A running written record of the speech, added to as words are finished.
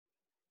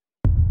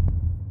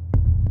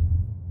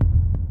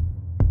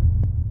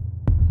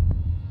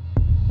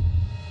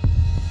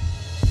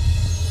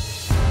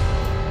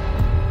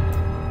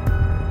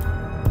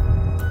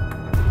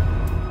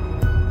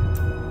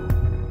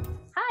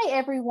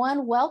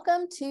everyone.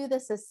 Welcome to the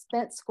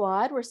Suspense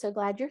Squad. We're so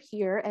glad you're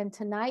here. And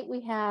tonight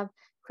we have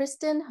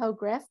Kristen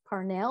Hogrefe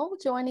Parnell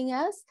joining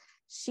us.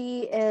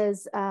 She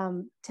is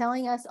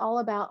telling us all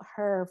about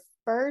her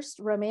first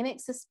romantic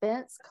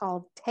suspense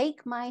called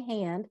Take My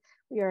Hand.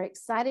 We are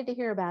excited to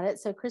hear about it.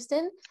 So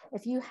Kristen,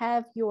 if you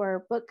have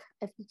your book,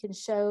 if you can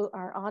show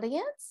our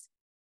audience.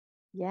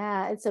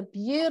 Yeah, it's a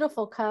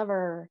beautiful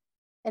cover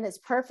and it's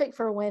perfect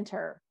for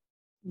winter.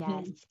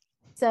 Yes.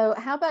 So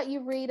how about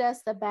you read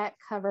us the back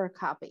cover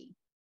copy?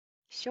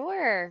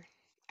 Sure.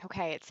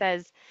 Okay, it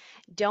says,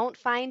 "Don't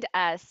find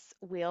us,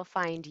 we'll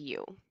find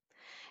you."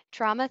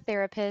 Trauma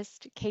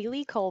therapist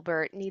Kaylee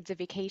Colbert needs a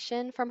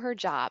vacation from her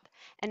job,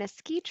 and a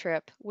ski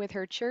trip with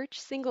her church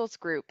singles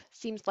group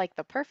seems like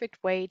the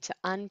perfect way to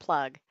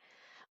unplug.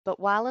 But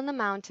while in the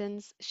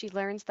mountains, she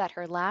learns that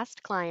her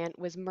last client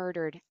was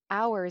murdered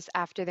hours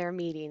after their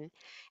meeting,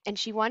 and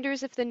she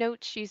wonders if the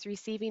notes she's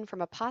receiving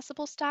from a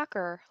possible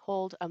stalker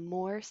hold a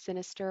more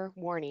sinister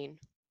warning.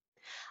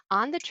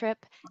 On the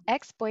trip,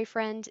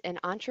 ex-boyfriend and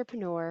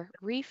entrepreneur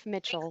Reef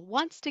Mitchell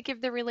wants to give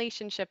the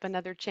relationship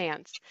another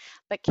chance,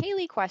 but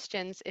Kaylee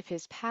questions if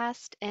his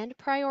past and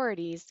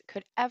priorities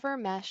could ever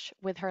mesh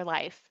with her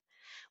life.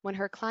 When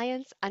her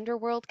client's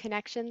underworld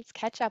connections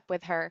catch up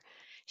with her,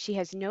 she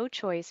has no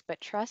choice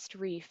but trust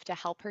Reef to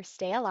help her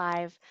stay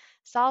alive,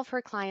 solve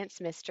her client's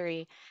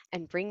mystery,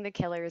 and bring the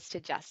killers to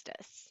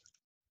justice.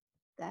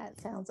 That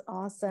sounds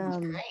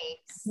awesome. Great.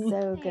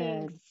 So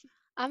good. Thanks.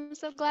 I'm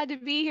so glad to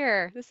be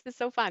here. This is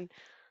so fun.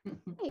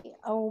 Hey,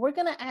 we're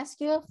going to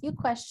ask you a few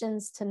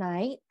questions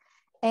tonight.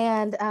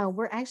 And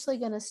we're actually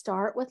going to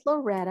start with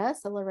Loretta.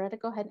 So Loretta,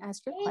 go ahead and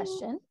ask your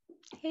question.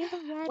 Hey,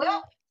 Loretta.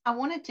 Well, I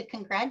wanted to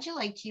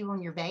congratulate you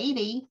on your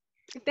baby.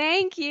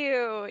 Thank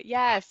you.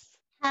 Yes.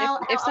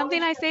 How If old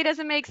something is I say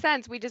doesn't make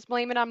sense, we just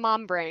blame it on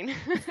mom brain.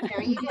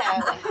 There you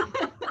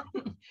go.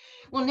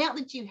 Well, now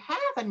that you have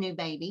a new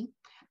baby,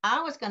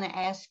 I was going to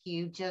ask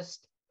you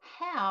just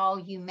how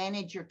you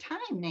manage your time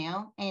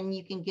now and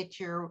you can get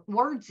your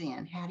words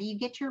in. How do you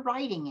get your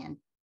writing in?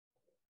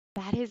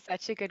 That is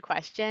such a good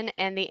question,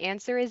 and the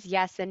answer is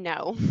yes and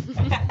no.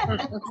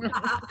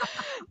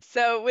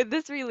 So, with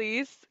this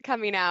release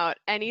coming out,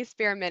 any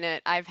spare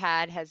minute I've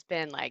had has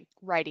been like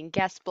writing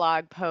guest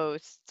blog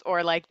posts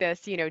or like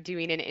this,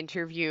 doing an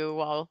interview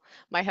while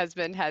my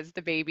husband has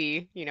the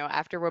baby,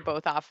 after we're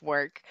both off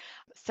work.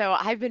 So,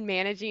 I've been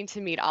managing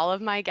to meet all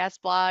of my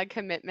guest blog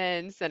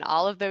commitments and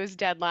all of those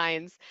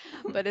deadlines.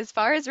 But as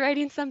far as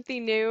writing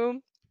something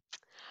new,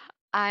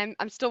 I'm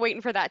still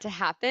waiting for that to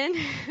happen.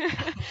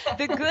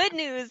 The good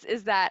news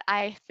is that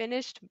I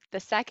finished the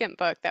second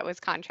book that was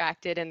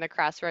contracted in the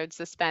Crossroads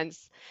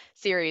Suspense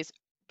series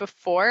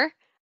before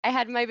I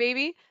had my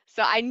baby.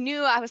 So I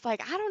knew I was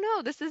like, I don't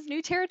know, this is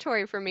new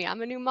territory for me.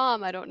 I'm a new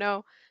mom. I don't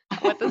know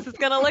what this is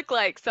going to look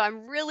like. So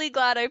I'm really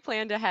glad I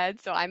planned ahead.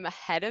 So I'm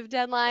ahead of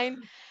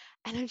deadline.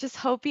 And I'm just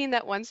hoping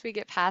that once we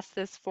get past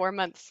this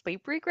 4-month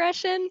sleep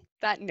regression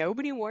that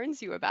nobody warns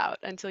you about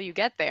until you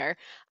get there,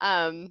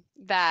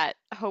 that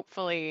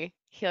hopefully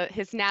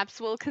his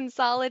naps will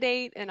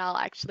consolidate and I'll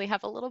actually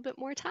have a little bit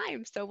more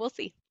time. So we'll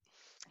see.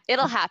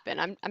 It'll happen.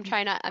 I'm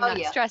trying not, I'm Oh, not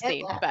yeah,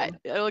 stressing, it'll but happen.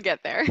 it'll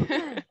get there.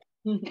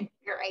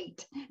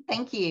 Great.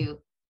 Thank you.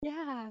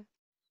 Yeah.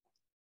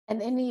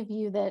 And any of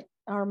you that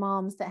are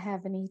moms that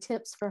have any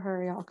tips for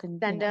her, y'all can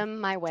Send them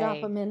my drop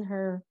way. them in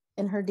her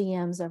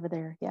DMs over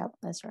there. Yep,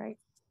 that's right.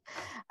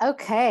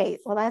 Okay,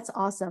 well, that's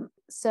awesome.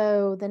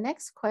 So the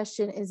next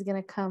question is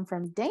going to come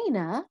from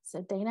Dana.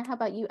 So Dana, how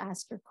about you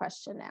ask your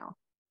question now?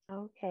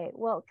 Okay,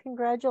 well,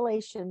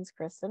 congratulations,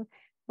 Kristen,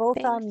 both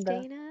Thanks, on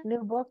the Dana.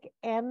 new book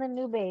and the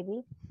new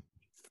baby.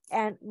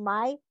 And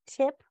my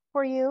tip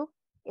for you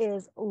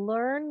is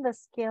learn the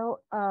skill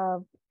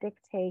of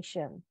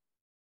dictation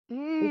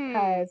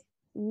because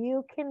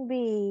you can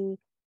be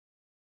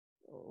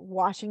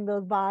washing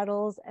those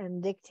bottles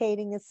and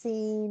dictating a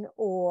scene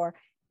or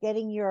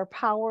getting your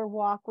power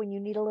walk when you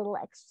need a little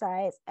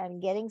exercise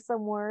and getting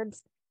some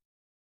words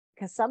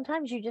because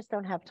sometimes you just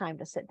don't have time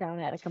to sit down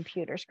at a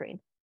computer screen.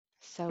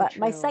 So But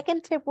true. my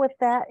second tip with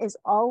that is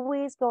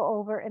always go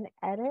over and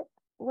edit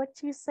what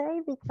you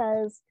say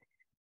because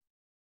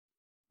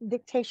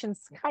dictation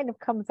kind of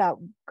comes out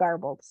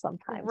garbled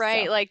sometimes.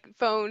 Right, So. like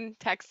phone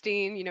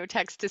texting,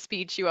 text to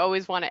speech, you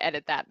always want to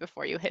edit that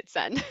before you hit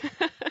send.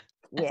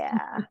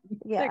 Yeah.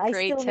 It's a I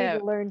great still need to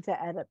tip. learn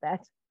to edit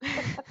that.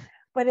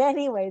 But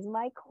anyways,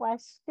 my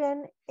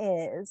question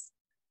is,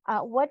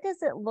 what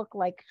does it look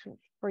like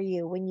for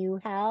you when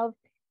you have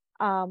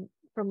from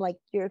like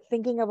you're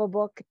thinking of a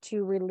book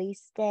to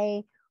release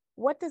day?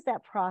 What does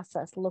that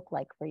process look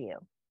like for you?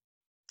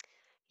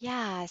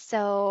 Yeah,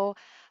 so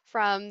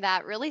from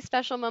that really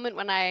special moment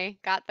when I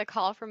got the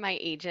call from my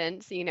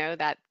agent,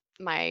 that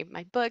my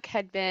book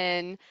had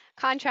been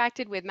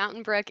contracted with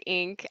Mountain Brook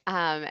Inc.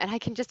 And I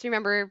can just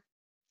remember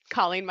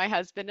calling my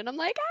husband and I'm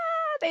like,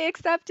 they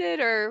accepted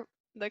or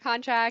the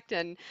contract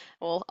and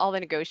well, all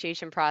the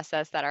negotiation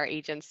process that our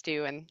agents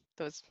do and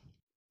those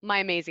my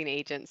amazing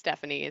agent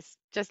Stephanie has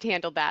just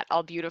handled that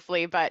all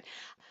beautifully. But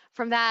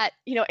from that,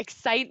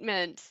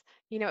 excitement,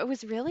 it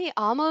was really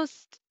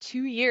almost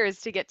 2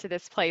 years to get to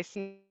this place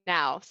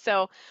now.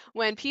 So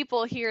when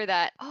people hear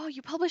that, oh,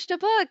 you published a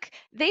book,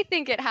 they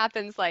think it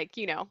happens like,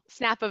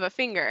 snap of a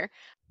finger.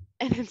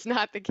 And it's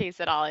not the case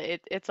at all.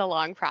 It's a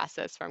long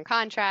process from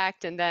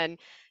contract and then,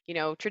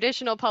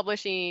 traditional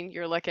publishing,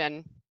 you're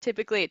looking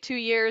typically at 2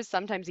 years,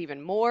 sometimes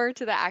even more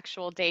to the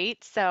actual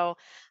date. So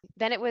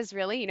then it was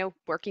really,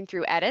 working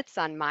through edits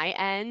on my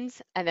end.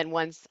 And then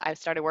once I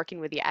started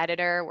working with the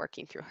editor,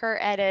 working through her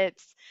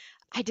edits,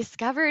 I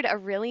discovered a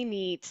really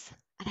neat,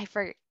 and I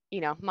forget,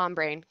 mom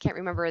brain, can't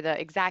remember the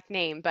exact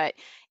name, but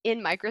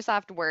in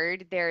Microsoft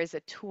Word, there is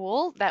a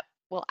tool that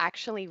will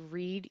actually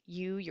read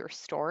you your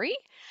story.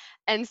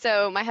 And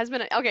so my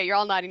husband, okay, you're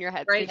all nodding your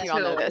heads Great because you all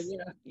know tool, this.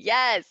 yeah.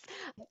 Yes.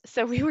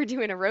 So we were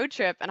doing a road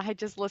trip and I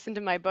just listened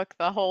to my book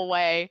the whole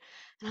way.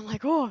 And I'm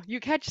like, oh, you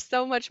catch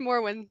so much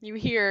more when you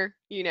hear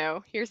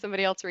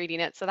somebody else reading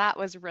it. So that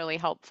was really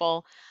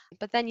helpful.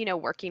 But then,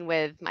 working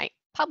with my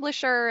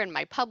publisher and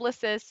my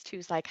publicist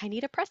who's like, I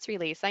need a press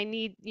release. I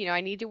need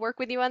to work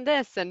with you on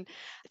this. And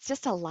it's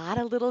just a lot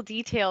of little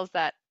details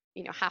that,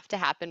 have to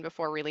happen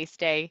before release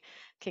day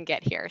can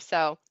get here.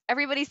 So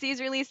everybody sees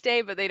release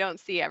day, but they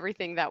don't see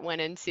everything that went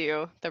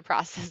into the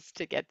process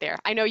to get there.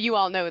 I know you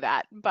all know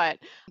that, but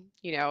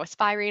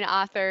aspiring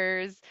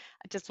authors,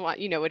 I just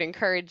would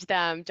encourage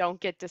them, don't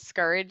get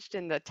discouraged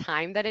in the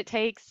time that it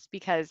takes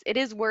because it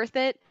is worth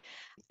it.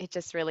 It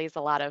just really is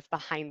a lot of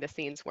behind the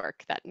scenes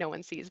work that no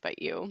one sees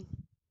but you.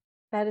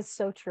 That is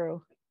so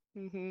true.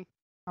 Mm-hmm.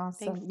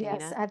 Awesome. Thanks, Yes,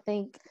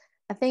 Dana.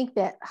 I think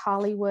that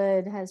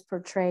Hollywood has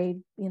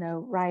portrayed,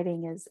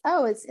 writing as,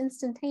 oh, it's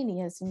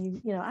instantaneous. And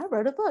I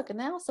wrote a book and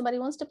now somebody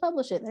wants to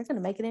publish it and they're going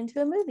to make it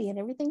into a movie and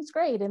everything's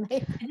great. And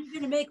you're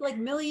going to make like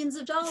millions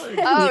of dollars.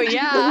 Oh,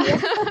 yeah.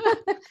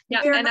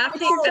 Yeah, and I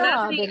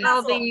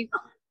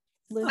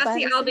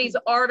see all these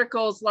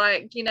articles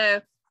like,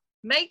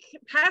 make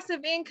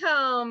passive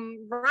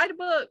income, write a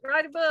book.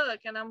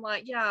 And I'm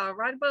like, yeah,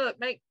 write a book,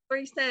 make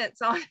 3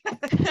 cents on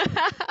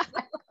it.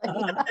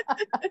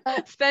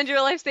 Spend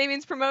your life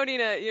savings promoting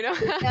it,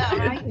 Yeah,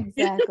 right.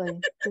 Exactly.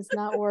 Does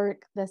not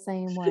work the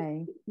same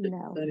way.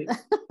 No.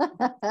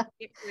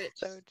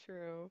 So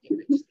true.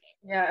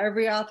 Yeah,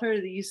 every author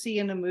that you see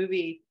in a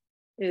movie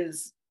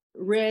is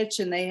rich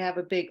and they have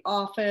a big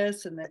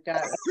office and they've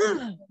got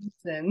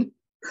and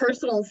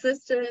personal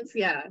assistants.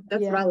 Yeah,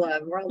 that's what I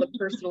love. We're all the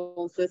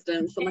personal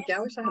assistants. I'm like, yeah,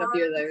 I wish I had a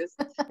few of those.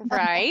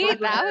 Right?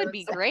 That would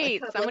be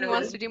great. Someone who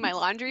wants to do my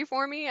laundry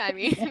for me. I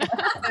mean,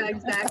 yeah,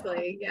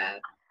 exactly. Yeah.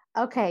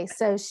 Okay,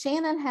 so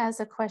Shannon has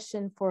a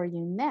question for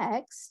you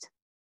next.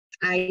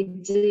 I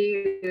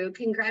do.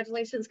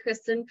 Congratulations,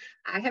 Kristen.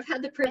 I have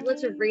had the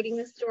privilege of reading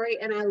this story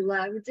and I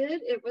loved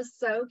it. It was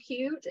so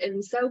cute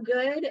and so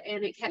good.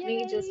 And it kept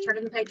me just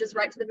turning the pages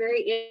right to the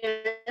very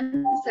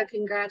end. So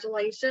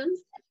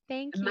congratulations.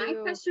 Thank you. My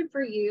question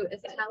for you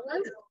is tell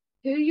us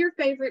who your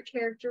favorite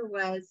character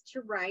was to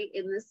write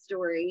in this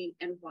story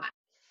and why.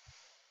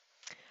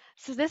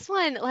 So this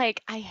one,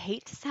 I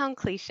hate to sound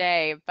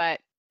cliche, but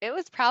it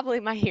was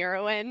probably my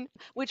heroine,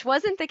 which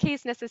wasn't the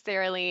case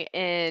necessarily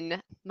in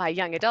my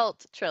young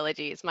adult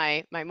trilogies.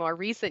 My more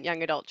recent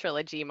young adult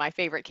trilogy, my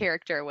favorite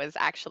character was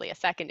actually a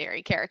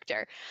secondary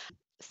character.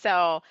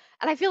 So,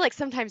 and I feel like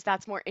sometimes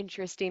that's more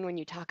interesting when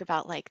you talk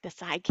about the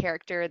side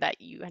character that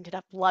you ended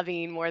up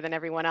loving more than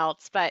everyone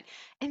else. But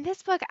in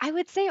this book, I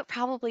would say it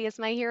probably is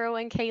my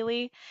heroine,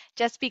 Kaylee,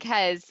 just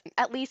because,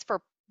 at least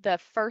for the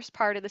first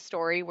part of the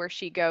story where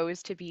she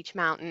goes to Beach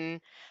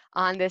Mountain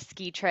on this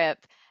ski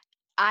trip,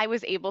 I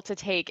was able to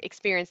take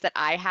experience that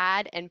I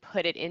had and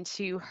put it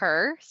into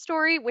her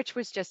story, which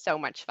was just so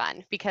much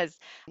fun because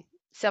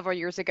several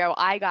years ago,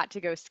 I got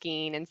to go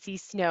skiing and see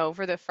snow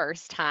for the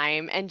first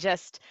time. And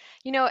just,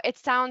 it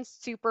sounds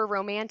super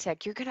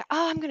romantic.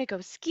 I'm going to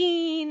go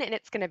skiing and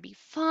it's going to be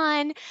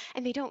fun.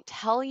 And they don't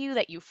tell you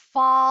that you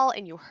fall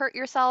and you hurt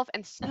yourself.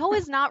 And snow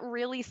is not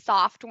really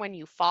soft when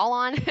you fall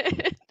on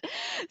it.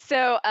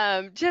 So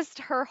just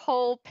her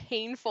whole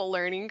painful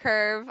learning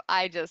curve,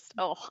 I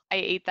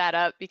ate that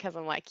up because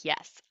I'm like,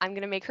 yes, I'm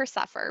going to make her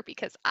suffer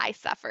because I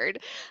suffered.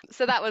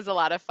 So that was a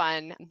lot of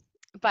fun.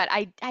 But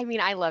I mean,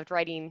 I loved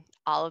writing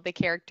all of the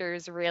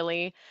characters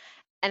really.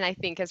 And I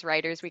think as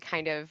writers, we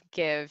kind of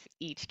give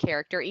each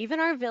character, even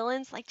our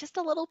villains, just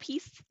a little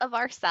piece of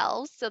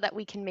ourselves so that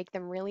we can make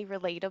them really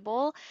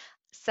relatable.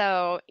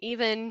 So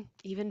even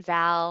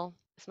Val,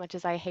 as much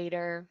as I hate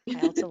her,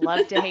 I also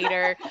love to hate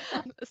her.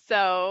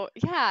 So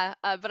yeah,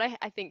 but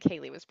I think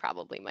Kaylee was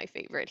probably my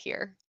favorite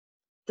here.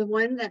 The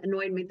one that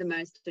annoyed me the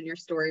most in your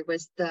story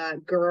was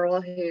the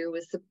girl who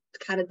was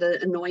kind of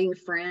the annoying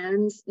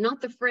friend,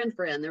 not the friend.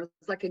 There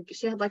was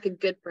she had a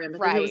good friend,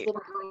 but then there was a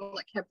little girl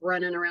that kept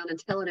running around and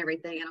telling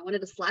everything, and I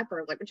wanted to slap her.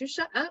 I was like, would you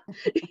shut up?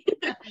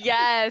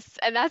 Yes,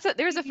 and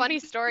there's a funny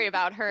story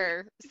about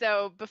her.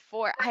 So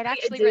before I'd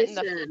actually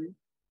written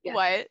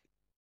what?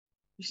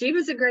 She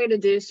was a great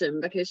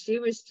addition because she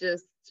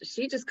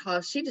just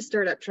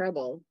stirred up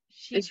trouble.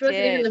 She wasn't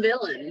even the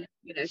villain,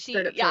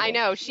 I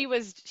know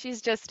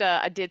she's just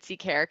a ditzy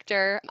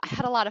character. I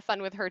had a lot of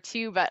fun with her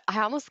too, but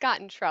I almost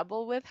got in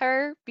trouble with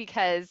her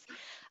because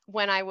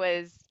when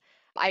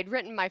I'd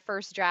written my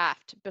first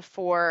draft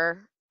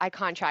before I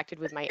contracted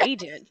with my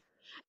agent.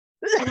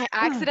 And I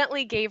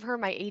accidentally gave her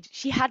my agent.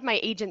 She had my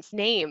agent's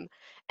name.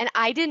 And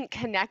I didn't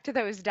connect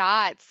those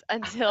dots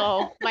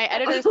until my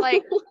editor's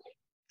like,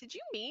 did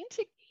you mean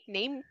to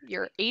name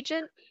your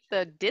agent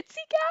the Ditzy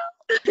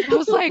Gal? And I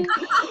was like,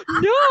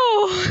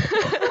 no.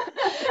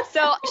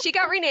 So she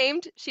got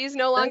renamed. She's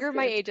no longer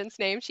my agent's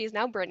name. She's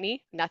now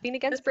Brittany. Nothing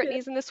against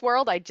Brittany's in this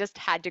world. I just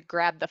had to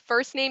grab the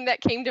first name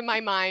that came to my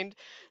mind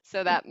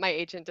so that my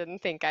agent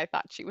didn't think I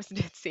thought she was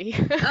Ditzy.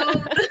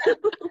 Oh,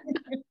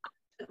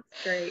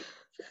 that's great.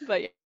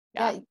 But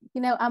yeah,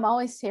 I'm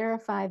always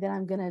terrified that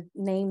I'm going to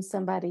name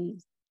somebody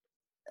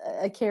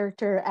a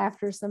character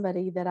after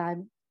somebody that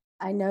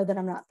I know that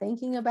I'm not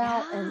thinking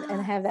about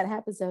and have that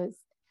happen. So it's,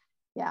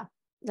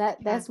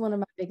 that's one of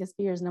my biggest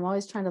fears. And I'm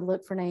always trying to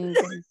look for names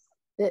and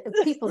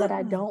people that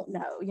I don't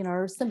know,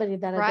 or somebody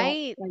that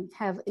I don't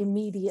have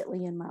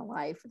immediately in my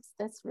life.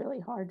 That's really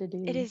hard to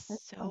do. It is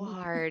so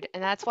hard.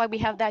 And that's why we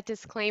have that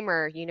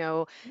disclaimer,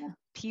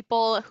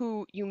 people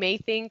who you may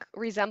think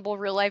resemble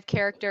real life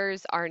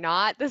characters are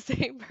not the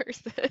same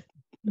person.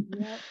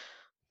 Yep.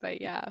 But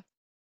yeah.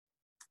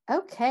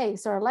 Okay,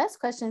 so our last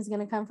question is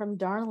going to come from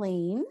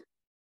Darlene.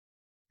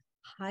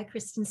 Hi,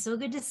 Kristen. So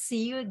good to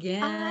see you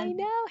again. I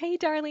know. Hey,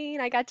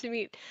 Darlene. I got to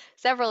meet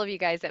several of you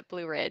guys at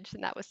Blue Ridge,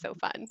 and that was so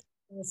fun.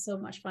 It was so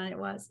much fun. It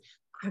was.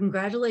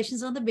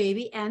 Congratulations on the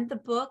baby and the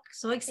book.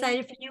 So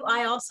excited for you.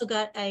 I also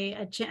got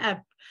a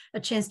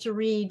chance to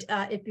read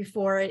it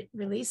before it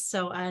released,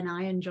 and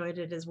I enjoyed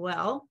it as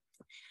well.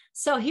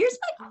 So here's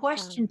my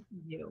question for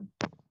you.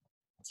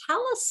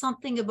 Tell us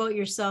something about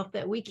yourself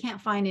that we can't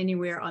find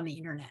anywhere on the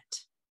internet.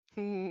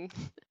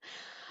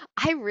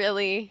 I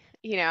really,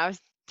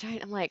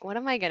 I'm like, what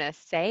am I going to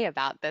say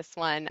about this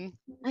one?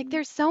 Like,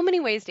 there's so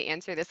many ways to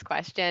answer this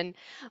question,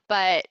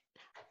 but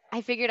I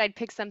figured I'd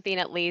pick something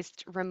at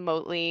least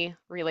remotely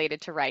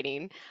related to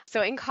writing.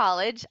 So in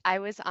college, I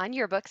was on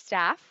yearbook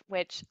staff,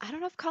 which I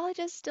don't know if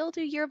colleges still do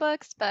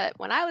yearbooks, but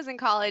when I was in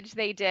college,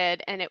 they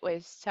did. And it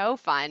was so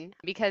fun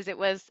because it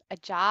was a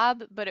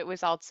job, but it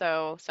was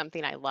also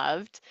something I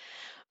loved.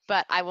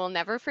 But I will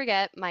never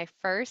forget my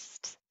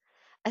first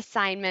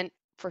assignment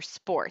for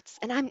sports.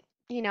 And I'm,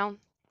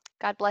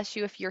 God bless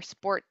you if you're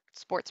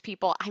sports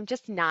people. I'm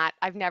just not.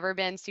 I've never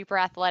been super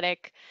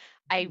athletic.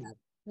 I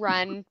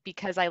run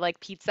because I like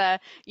pizza,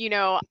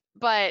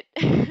 but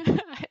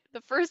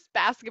the first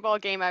basketball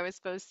game I was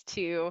supposed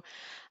to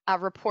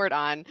report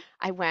on,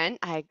 I went,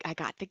 I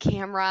got the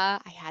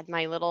camera, I had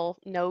my little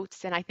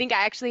notes, and I think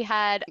I actually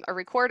had a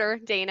recorder,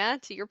 Dana,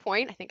 to your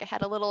point. I think I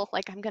had a little,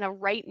 I'm going to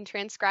write and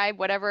transcribe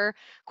whatever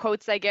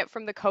quotes I get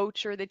from the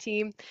coach or the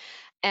team.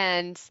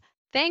 And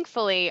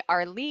thankfully,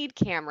 our lead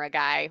camera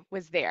guy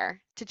was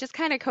there to just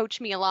kind of coach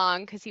me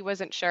along because he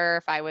wasn't sure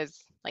if I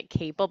was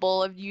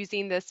capable of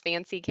using this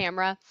fancy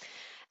camera.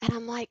 And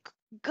I'm like,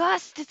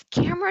 Gus, this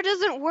camera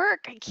doesn't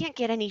work. I can't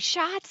get any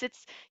shots.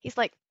 He's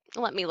like,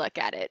 let me look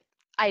at it.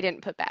 I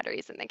didn't put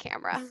batteries in the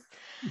camera.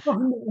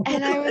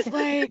 And I was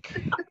like,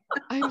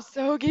 I'm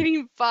so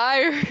getting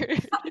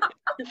fired.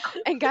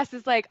 And Gus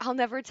is like, I'll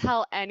never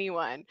tell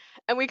anyone.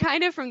 And we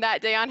kind of from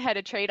that day on had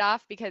a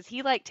trade-off because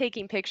he liked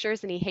taking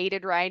pictures and he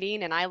hated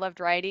writing, and I loved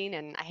writing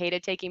and I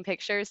hated taking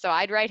pictures. So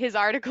I'd write his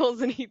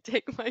articles and he'd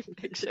take my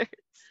pictures.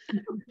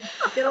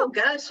 Good old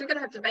Gus, you're gonna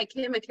have to make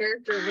him a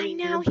character. I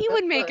know, he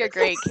would make a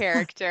great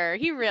character.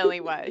 He really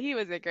was. He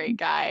was a great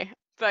guy.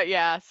 But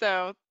yeah,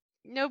 so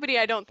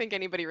I don't think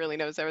anybody really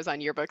knows I was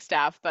on yearbook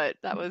staff, but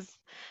that was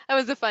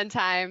a fun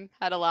time.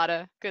 Had a lot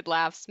of good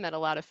laughs, met a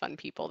lot of fun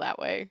people that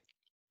way.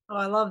 Oh,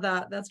 I love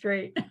that. That's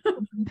great.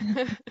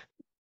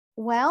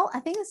 Well, I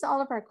think that's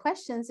all of our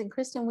questions. And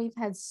Kristen, we've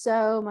had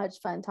so much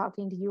fun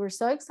talking to you. We're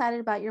so excited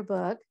about your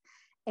book.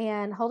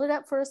 And hold it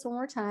up for us one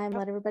more time.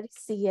 Let everybody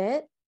see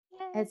it.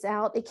 Yay. It's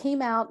out. It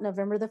came out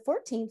November the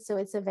 14th. So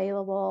it's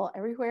available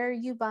everywhere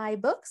you buy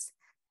books.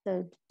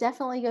 So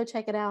definitely go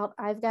check it out.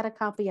 I've got a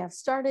copy. I've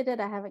started it.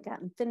 I haven't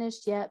gotten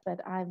finished yet, but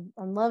I'm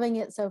loving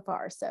it so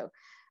far. So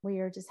we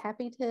are just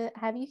happy to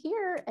have you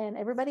here, and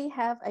everybody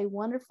have a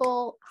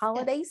wonderful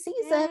holiday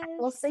season. Yes.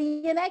 We'll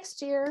see you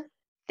next year.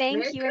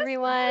 Thank you,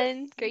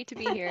 everyone. Great to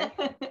be here.